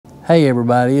Hey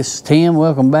everybody, this is Tim.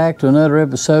 Welcome back to another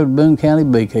episode of Boone County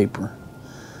Beekeeper.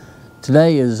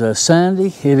 Today is Sunday.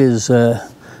 It is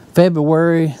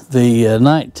February the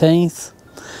 19th.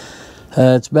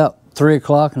 It's about 3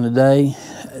 o'clock in the day.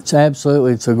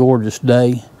 It's a gorgeous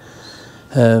day.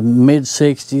 Mid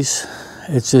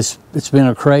 60s. It's been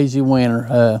a crazy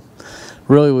winter.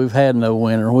 Really, we've had no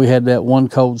winter. We had that one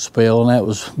cold spell, and that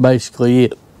was basically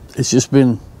it. It's just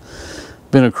been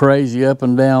a crazy up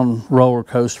and down roller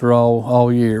coaster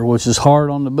all year, which is hard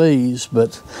on the bees,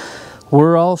 but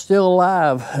we're all still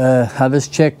alive. I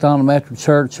just checked on them after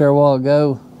church there a while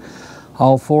ago.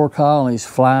 All 4 colonies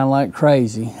flying like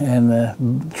crazy, and the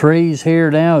trees here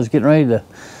now is getting ready to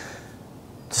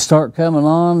start coming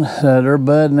on. They're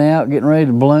budding out, getting ready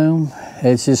to bloom.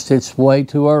 It's way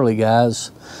too early,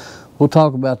 guys. We'll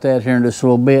talk about that here in just a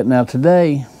little bit. Now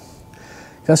today,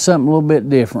 got something a little bit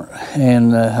different,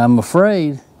 and I'm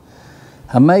afraid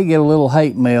I may get a little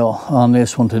hate mail on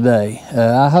this one today.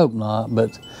 I hope not,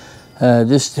 but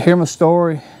just hear my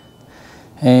story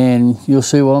and you'll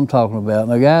see what I'm talking about.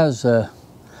 Now guys,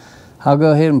 I'll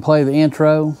go ahead and play the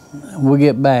intro. When we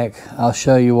get back, I'll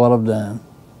show you what I've done.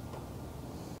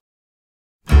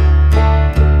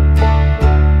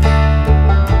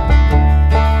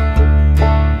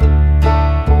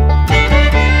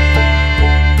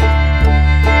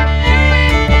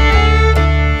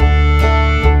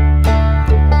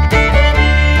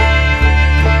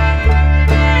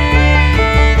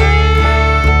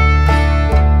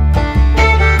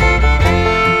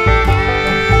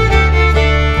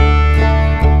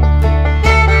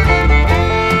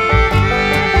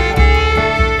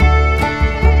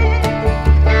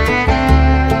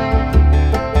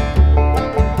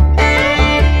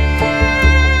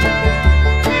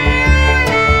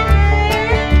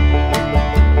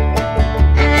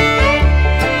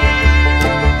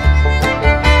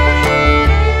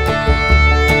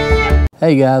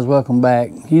 Hey guys, welcome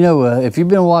back. You know, if you've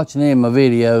been watching any of my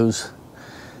videos,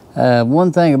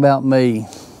 one thing about me,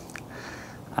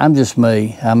 I'm just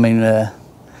me. I mean, I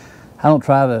don't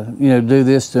try to, do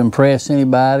this to impress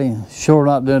anybody. Sure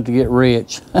not doing it to get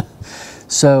rich.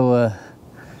 So,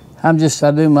 I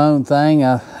do my own thing.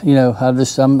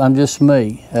 I'm just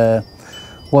me.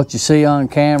 What you see on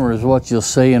camera is what you'll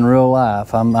see in real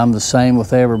life. I'm the same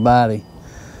with everybody,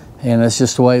 and that's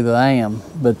just the way that I am.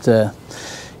 But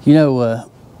if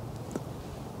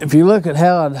you look at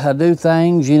how I do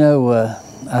things,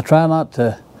 I try not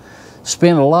to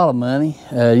spend a lot of money.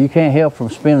 You can't help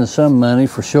from spending some money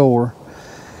for sure.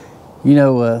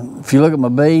 If you look at my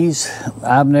bees,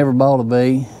 I've never bought a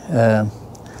bee.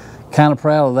 Kind of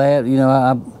proud of that.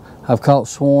 I've caught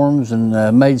swarms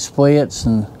and made splits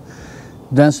and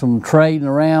done some trading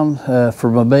around for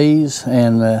my bees,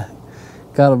 and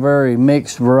got a very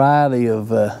mixed variety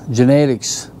of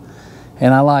genetics.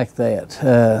 And I like that.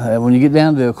 When you get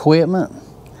down to equipment,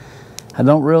 I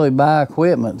don't really buy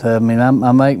equipment. I mean,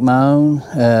 I make my own.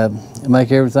 I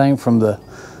make everything from the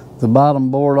bottom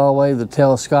board all the way to the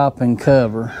telescoping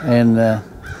cover. And I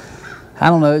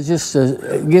don't know, it just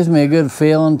it gives me a good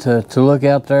feeling to look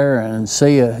out there and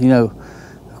see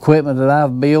equipment that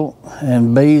I've built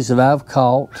and bees that I've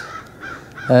caught.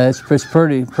 It's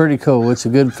pretty cool. It's a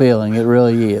good feeling. It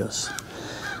really is.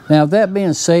 Now, with that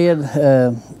being said,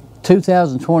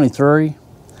 2023,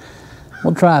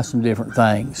 we'll try some different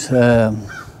things. I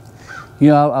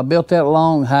built that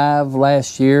long hive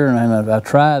last year, and I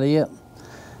tried it.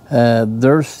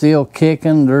 They're still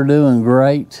kicking. They're doing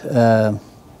great.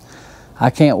 I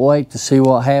can't wait to see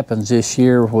what happens this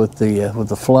year with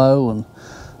the flow, and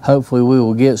hopefully we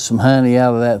will get some honey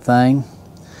out of that thing.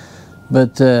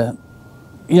 But I've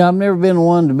never been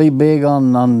one to be big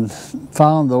on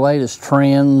following the latest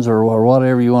trends or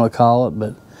whatever you want to call it,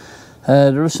 but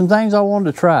there were some things I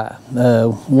wanted to try.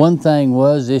 One thing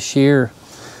was this year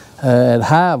at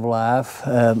Hive Life,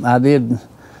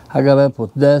 I got up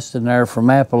with Dustin there from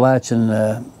Appalachian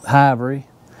Hivery,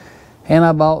 and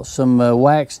I bought some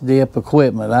wax dip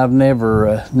equipment. I've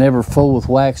never fooled with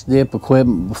wax dip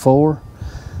equipment before.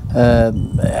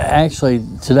 Actually,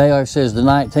 today, like I said, is the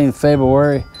 19th of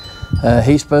February.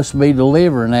 He's supposed to be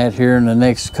delivering that here in the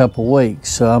next couple weeks,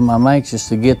 so I'm anxious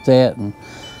to get that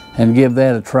and give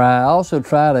that a try. I also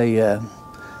tried a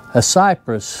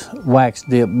cypress wax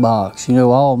dip box.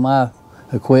 All my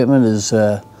equipment is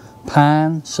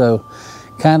pine, so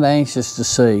kind of anxious to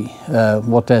see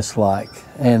what that's like.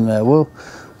 And we'll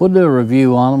do a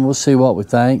review on them. We'll see what we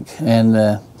think.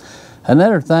 And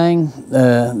another thing,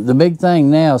 the big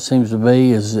thing now seems to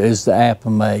be is the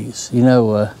apple maze.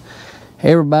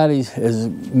 Everybody is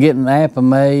getting apple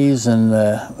maze, and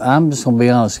I'm just gonna be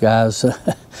honest, guys.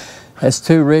 That's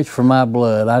too rich for my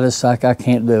blood. I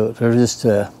can't do it. They're just,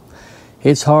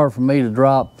 it's hard for me to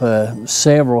drop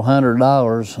several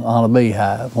 $100s on a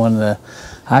beehive when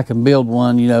I can build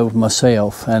one, you know,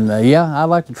 myself. And yeah, I'd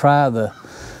like to try the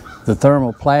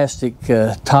Thermo Plastic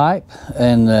type,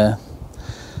 and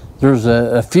there's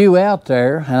a few out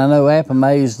there, and I know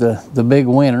Apimay's the big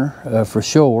winner for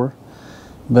sure,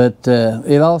 but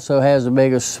it also has the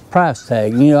biggest price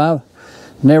tag. You know, I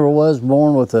never was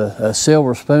born with a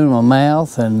silver spoon in my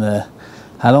mouth, and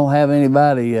I don't have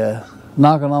anybody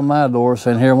knocking on my door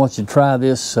saying, here, I want you to try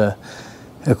this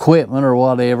equipment or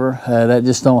whatever. That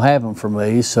just don't happen for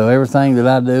me. So everything that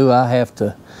I do, I have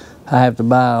to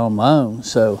buy on my own.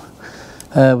 So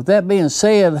with that being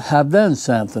said, I've done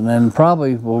something, and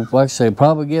probably, well, like I say,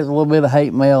 probably get a little bit of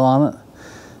hate mail on it.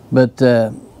 But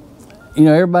you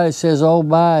know, everybody says, oh,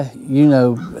 buy, you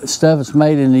know, stuff that's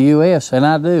made in the U.S., and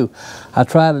I do. I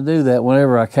try to do that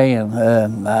whenever I can.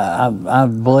 I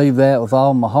believe that with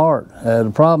all my heart. The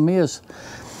problem is,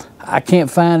 I can't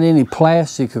find any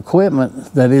plastic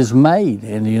equipment that is made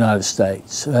in the United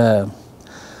States.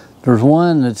 There's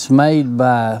one that's made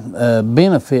by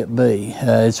Benefit Bee.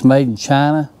 It's made in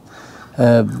China.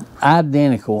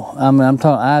 Identical. I mean, I'm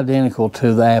talking identical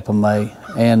to the Apamay,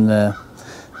 and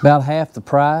about half the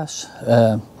price.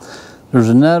 There's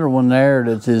another one there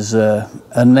that is a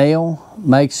nail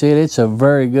makes it. It's a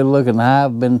very good looking hive.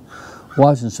 I've been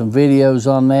watching some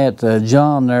videos on that.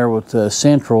 John there with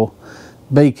Central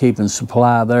Beekeeping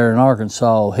Supply there in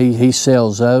Arkansas, he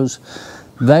sells those.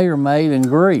 They are made in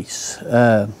Greece.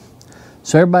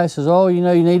 So everybody says, oh, you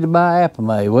know, you need to buy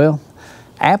Apamay. Well,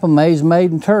 Apamay is made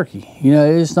in Turkey. You know,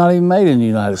 it's not even made in the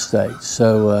United States.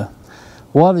 So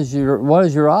what is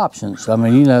your options? I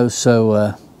mean, you know,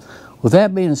 so with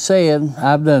that being said,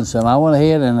 I've done some. I went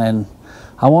ahead and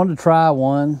I wanted to try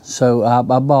one, so I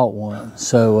bought one.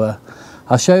 So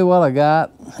I'll show you what I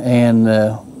got, and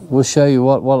we'll show you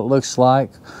what it looks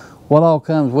like, what all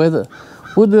comes with it.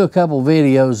 We'll do a couple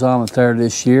videos on it there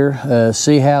this year,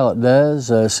 see how it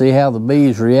does, see how the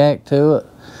bees react to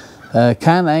it.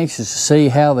 Kind of anxious to see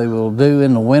how they will do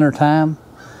in the wintertime.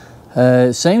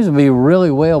 It seems to be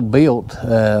really well built,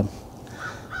 but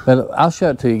I'll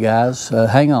show it to you guys.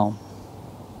 Hang on.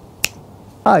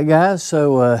 All right, guys,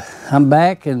 so I'm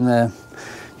back, and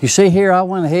you see here I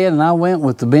went ahead and I went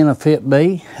with the Benefit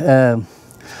Bee.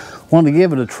 Wanted to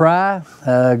give it a try.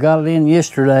 Got it in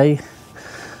yesterday,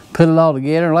 put it all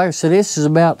together. Like I said, this is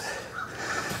about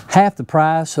half the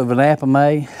price of an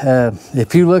Apamay.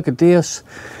 If you look at this,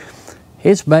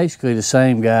 it's basically the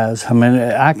same, guys. I mean,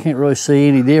 I can't really see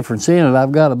any difference in it.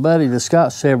 I've got a buddy that's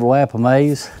got several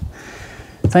Apamays.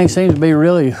 Thing seems to be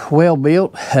really well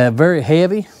built, very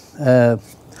heavy.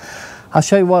 I'll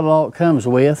show you what all it comes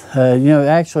with. You know,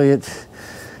 actually,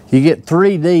 you get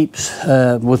 3 deeps.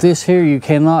 With this here, you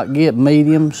cannot get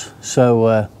mediums,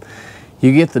 so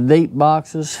you get the deep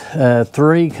boxes.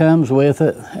 3 comes with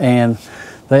it, and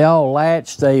they all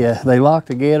latch. They lock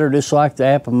together just like the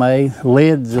Apamay.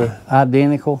 Lid's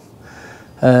identical.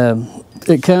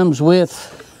 It comes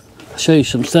with, I'll show you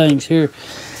some things here.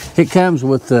 It comes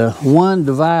with one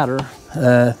divider.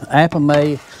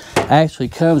 Apamay actually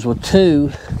comes with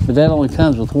 2, but that only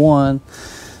comes with 1.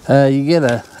 You get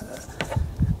a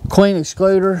queen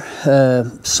excluder,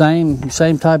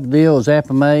 same type of deal as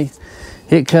Apamay.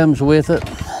 It comes with it.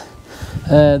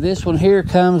 This one here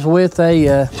comes with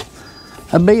a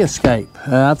bee escape.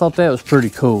 I thought that was pretty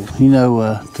cool, you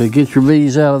know, to get your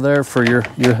bees out of there for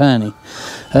your honey.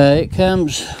 It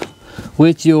comes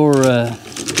with your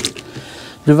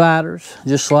dividers,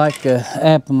 just like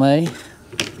Apamay.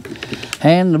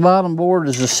 And the bottom board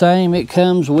is the same. It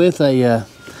comes with a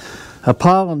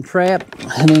pollen trap,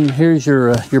 and then here's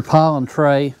your pollen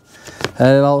tray.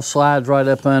 It all slides right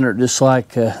up under it, just like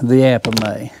the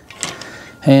Apamay.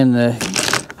 And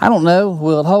I don't know,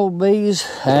 will it hold bees?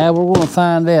 We're going to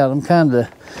find out. I'm kind of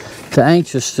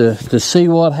anxious to see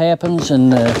what happens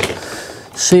and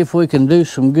see if we can do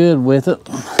some good with it.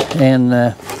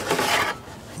 And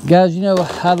guys, you know,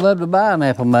 I'd love to buy an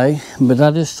Apamay, but I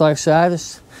just, like I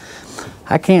said,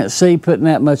 I can't see putting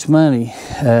that much money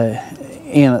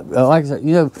in it. Like I said,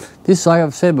 you know, this, like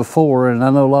I've said before, and I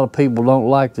know a lot of people don't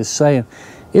like this saying,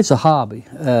 it's a hobby.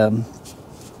 You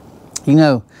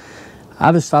know, I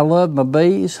love my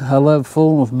bees. I love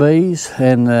fooling with bees,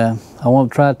 and I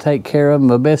want to try to take care of them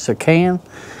the best I can.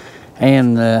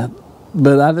 And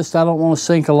but I don't want to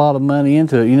sink a lot of money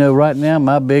into it. You know, right now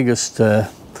my biggest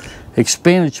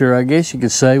expenditure, I guess you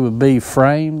could say, would be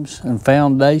frames and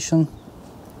foundation.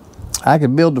 I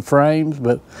could build the frames,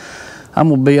 but I'm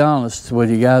gonna be honest with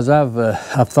you guys.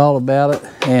 I've thought about it,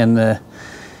 and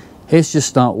it's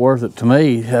just not worth it to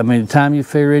me. I mean, the time you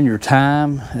figure in your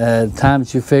time, the time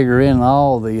that you figure in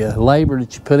all the labor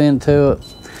that you put into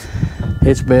it,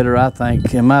 it's better, I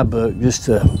think, in my book, just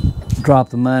to drop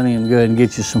the money and go ahead and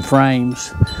get you some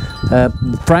frames.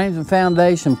 Frames and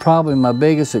foundation, probably my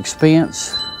biggest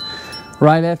expense.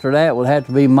 Right after that would have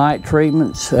to be mite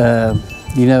treatments.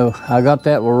 You know, I got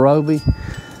that with Roby,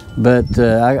 but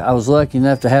I was lucky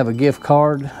enough to have a gift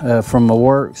card from my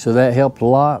work, so that helped a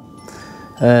lot.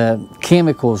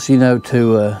 Chemicals, you know,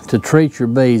 to treat your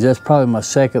bees, that's probably my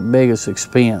second biggest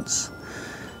expense.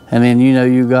 And then, you know,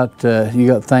 you got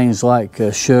things like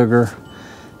sugar,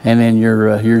 and then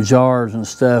your jars and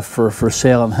stuff for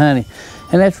selling honey.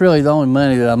 And that's really the only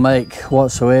money that I make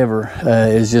whatsoever,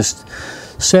 is just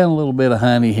selling a little bit of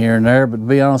honey here and there. But to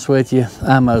be honest with you,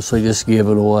 I mostly just give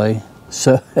it away.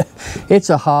 So it's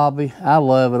a hobby. I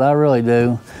love it, I really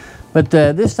do. But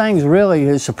this thing's really,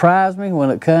 it surprised me when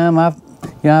it come. I've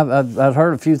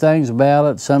heard a few things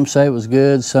about it. Some say it was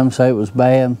good, some say it was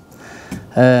bad.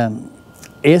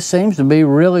 It seems to be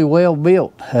really well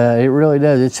built. It really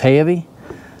does. It's heavy.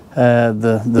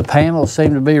 The panels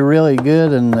seem to be really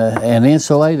good and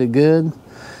insulated good.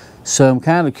 So I'm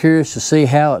kind of curious to see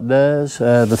how it does.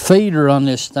 The feeder on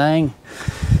this thing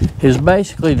is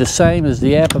basically the same as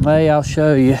the Apame. I'll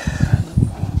show you.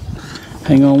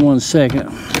 Hang on one second.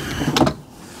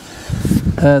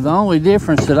 The only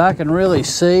difference that I can really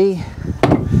see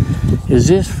is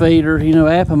this feeder. You know,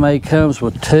 Apame comes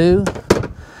with 2.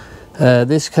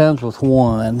 This comes with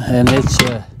 1, and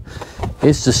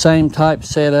it's the same type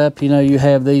setup. You know, you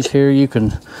have these here. You can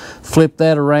flip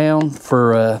that around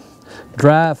for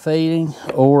dry feeding,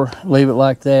 or leave it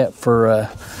like that for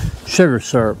sugar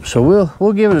syrup. So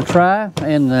we'll give it a try,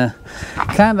 and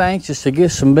kind of anxious to get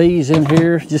some bees in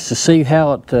here just to see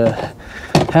how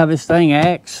this thing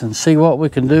acts and see what we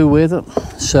can do with it.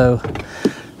 So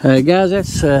guys,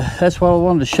 that's what I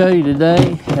wanted to show you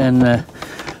today, and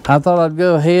I thought I'd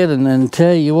go ahead and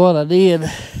tell you what I did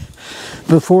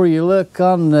before you look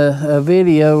on the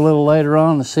video a little later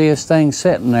on to see this thing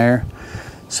sitting there.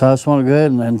 So I just want to go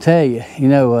ahead and tell you, you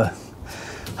know,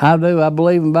 I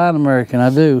believe in buying American. I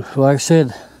do. Like I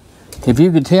said, if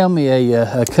you could tell me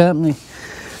a company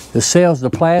that sells the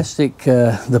plastic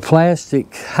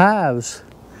hives,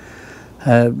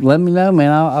 let me know,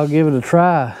 man. I'll give it a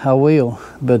try. I will.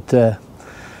 But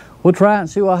we'll try it and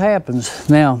see what happens.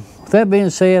 Now, with that being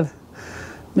said,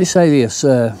 let me say this.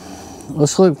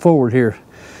 Let's look forward here.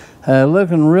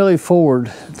 Looking really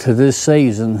forward to this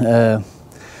season.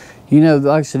 You know,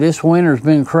 like I said, this winter's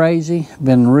been crazy,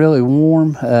 been really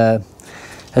warm.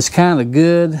 That's kind of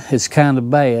good, it's kind of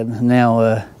bad.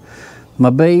 Now, my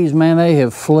bees, man, they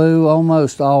have flew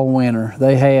almost all winter.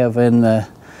 They have, and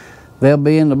they'll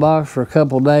be in the box for a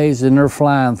couple of days, and they're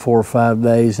flying 4 or 5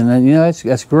 days. And then, you know,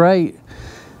 that's great,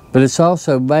 but it's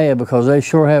also bad because they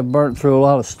sure have burnt through a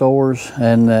lot of stores.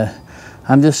 And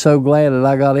I'm just so glad that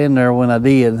I got in there when I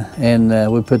did,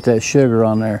 and we put that sugar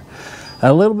on there.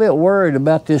 A little bit worried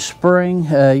about this spring.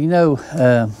 You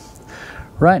know,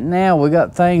 right now we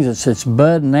got things that's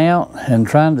budding out and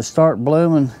trying to start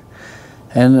blooming,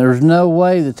 and there's no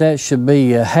way that should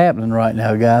be happening right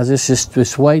now, guys.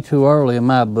 It's way too early in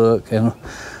my book, and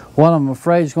what I'm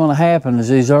afraid is going to happen is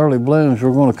these early blooms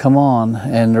are going to come on,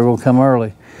 and they're going to come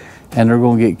early, and they're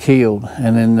going to get killed,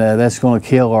 and then that's going to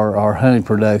kill our honey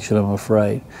production, I'm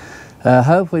afraid.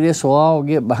 Hopefully this will all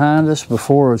get behind us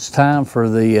before it's time for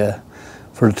the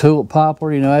tulip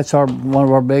poplar. You know, that's one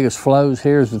of our biggest flows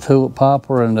here is the tulip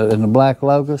poplar and the black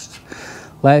locust.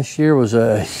 Last year was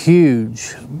a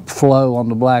huge flow on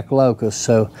the black locust,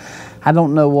 so I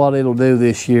don't know what it'll do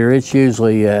this year. It's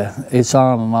usually it's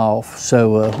on and off,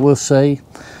 so we'll see.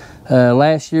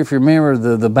 Last year, if you remember,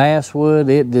 the basswood,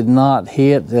 it did not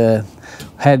hit.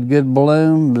 Had good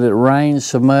bloom, but it rained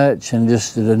so much, and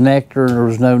just the nectar, there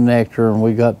was no nectar, and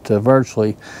we got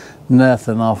virtually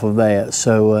nothing off of that.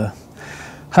 So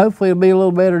hopefully it'll be a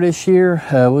little better this year.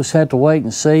 We'll just have to wait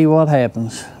and see what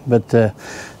happens. But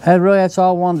that's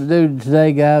all I wanted to do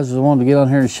today, guys. I wanted to get on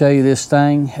here and show you this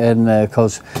thing, and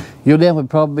because you'll definitely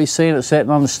probably be seeing it sitting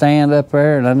on the stand up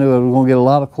there, and I knew I was going to get a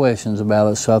lot of questions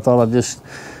about it, so I thought I'd just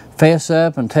fess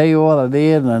up and tell you what I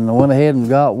did, and I went ahead and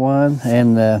got one.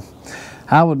 And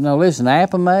I would know, listen,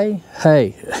 Apame,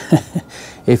 hey,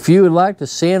 if you would like to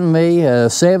send me a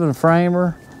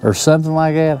 7-framer or something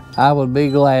like that, I would be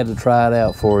glad to try it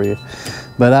out for you.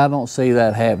 But I don't see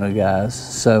that happening, guys.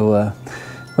 So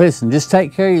listen, just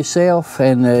take care of yourself,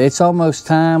 and it's almost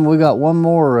time. We got one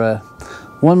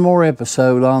more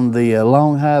episode on the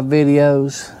long hive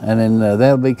videos, and then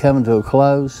that'll be coming to a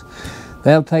close.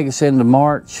 That'll take us into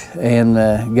March,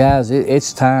 and guys,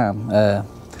 it's time.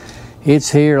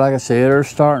 it's here. Like I said, they're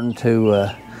starting to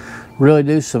really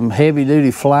do some heavy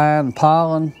duty flying.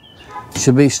 Pollen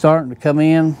should be starting to come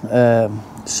in.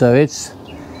 So it's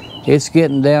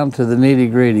getting down to the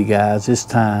nitty gritty, guys, this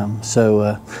time.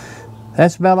 So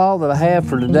that's about all that I have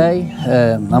for today.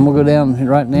 I'm gonna go down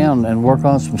right now and work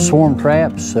on some swarm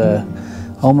traps.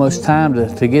 Almost time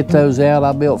to get those out.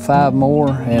 I built 5 more,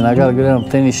 and I gotta go down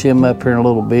and finish them up here in a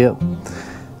little bit.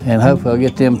 And hopefully I'll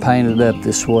get them painted up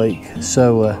this week.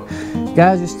 So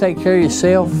guys, just take care of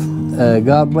yourself.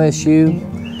 God bless you.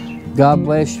 God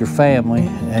bless your family,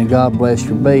 and God bless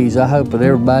your bees. I hope that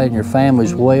everybody in your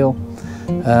family's well.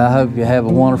 I hope you have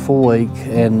a wonderful week.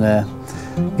 And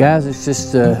guys, it's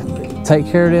just take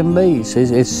care of them bees.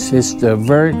 It's a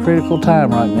very critical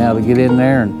time right now to get in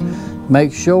there and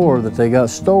make sure that they got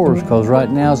stores, because right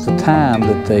now is the time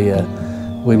that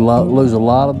we lose a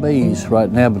lot of bees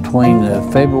right now between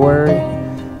February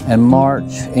and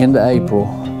March into April.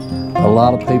 A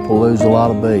lot of people lose a lot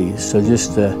of bees. So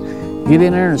just get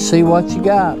in there and see what you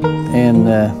got. And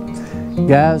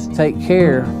guys, take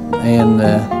care,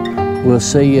 and we'll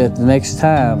see you the next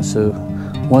time. So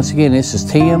once again, this is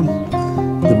Tim,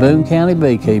 the Boone County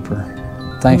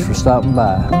Beekeeper. Thanks for stopping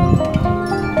by.